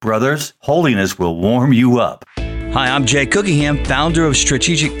Brothers, holiness will warm you up. Hi, I'm Jay Cookingham, founder of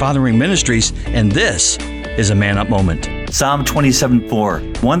Strategic Fathering Ministries, and this is a Man Up Moment. Psalm 27:4.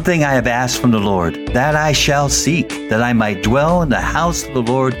 One thing I have asked from the Lord, that I shall seek, that I might dwell in the house of the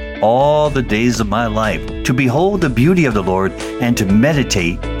Lord all the days of my life, to behold the beauty of the Lord and to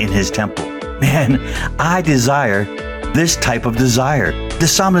meditate in his temple. Man, I desire this type of desire. The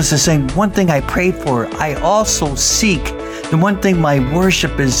psalmist is saying, one thing I prayed for, I also seek. The one thing my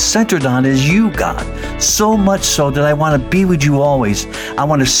worship is centered on is you, God. So much so that I want to be with you always. I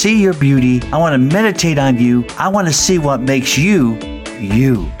want to see your beauty. I want to meditate on you. I want to see what makes you,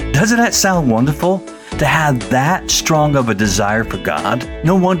 you. Doesn't that sound wonderful? To have that strong of a desire for God?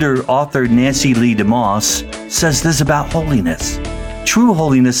 No wonder author Nancy Lee DeMoss says this about holiness. True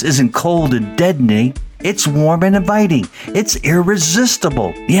holiness isn't cold and deadening. It's warm and inviting. It's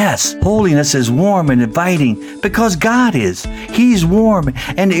irresistible. Yes, holiness is warm and inviting because God is. He's warm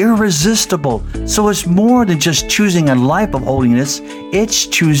and irresistible. So it's more than just choosing a life of holiness. It's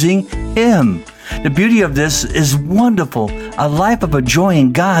choosing Him. The beauty of this is wonderful. A life of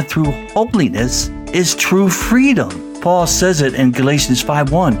enjoying God through holiness is true freedom. Paul says it in Galatians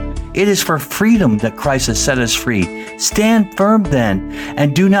 5:1. It is for freedom that Christ has set us free. Stand firm then,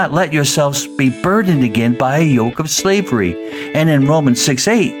 and do not let yourselves be burdened again by a yoke of slavery. And in Romans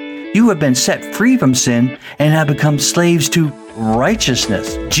 6:8, you have been set free from sin and have become slaves to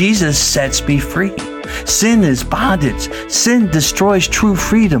righteousness. Jesus sets me free. Sin is bondage. Sin destroys true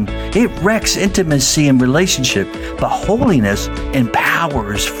freedom. It wrecks intimacy and relationship, but holiness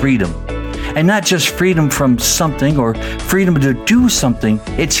empowers freedom. And not just freedom from something or freedom to do something,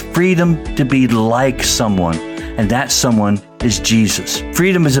 it's freedom to be like someone. And that someone is Jesus.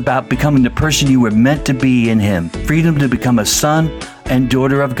 Freedom is about becoming the person you were meant to be in Him. Freedom to become a son and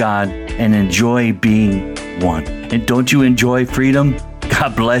daughter of God and enjoy being one. And don't you enjoy freedom?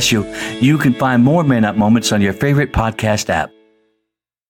 God bless you. You can find more Man Up Moments on your favorite podcast app.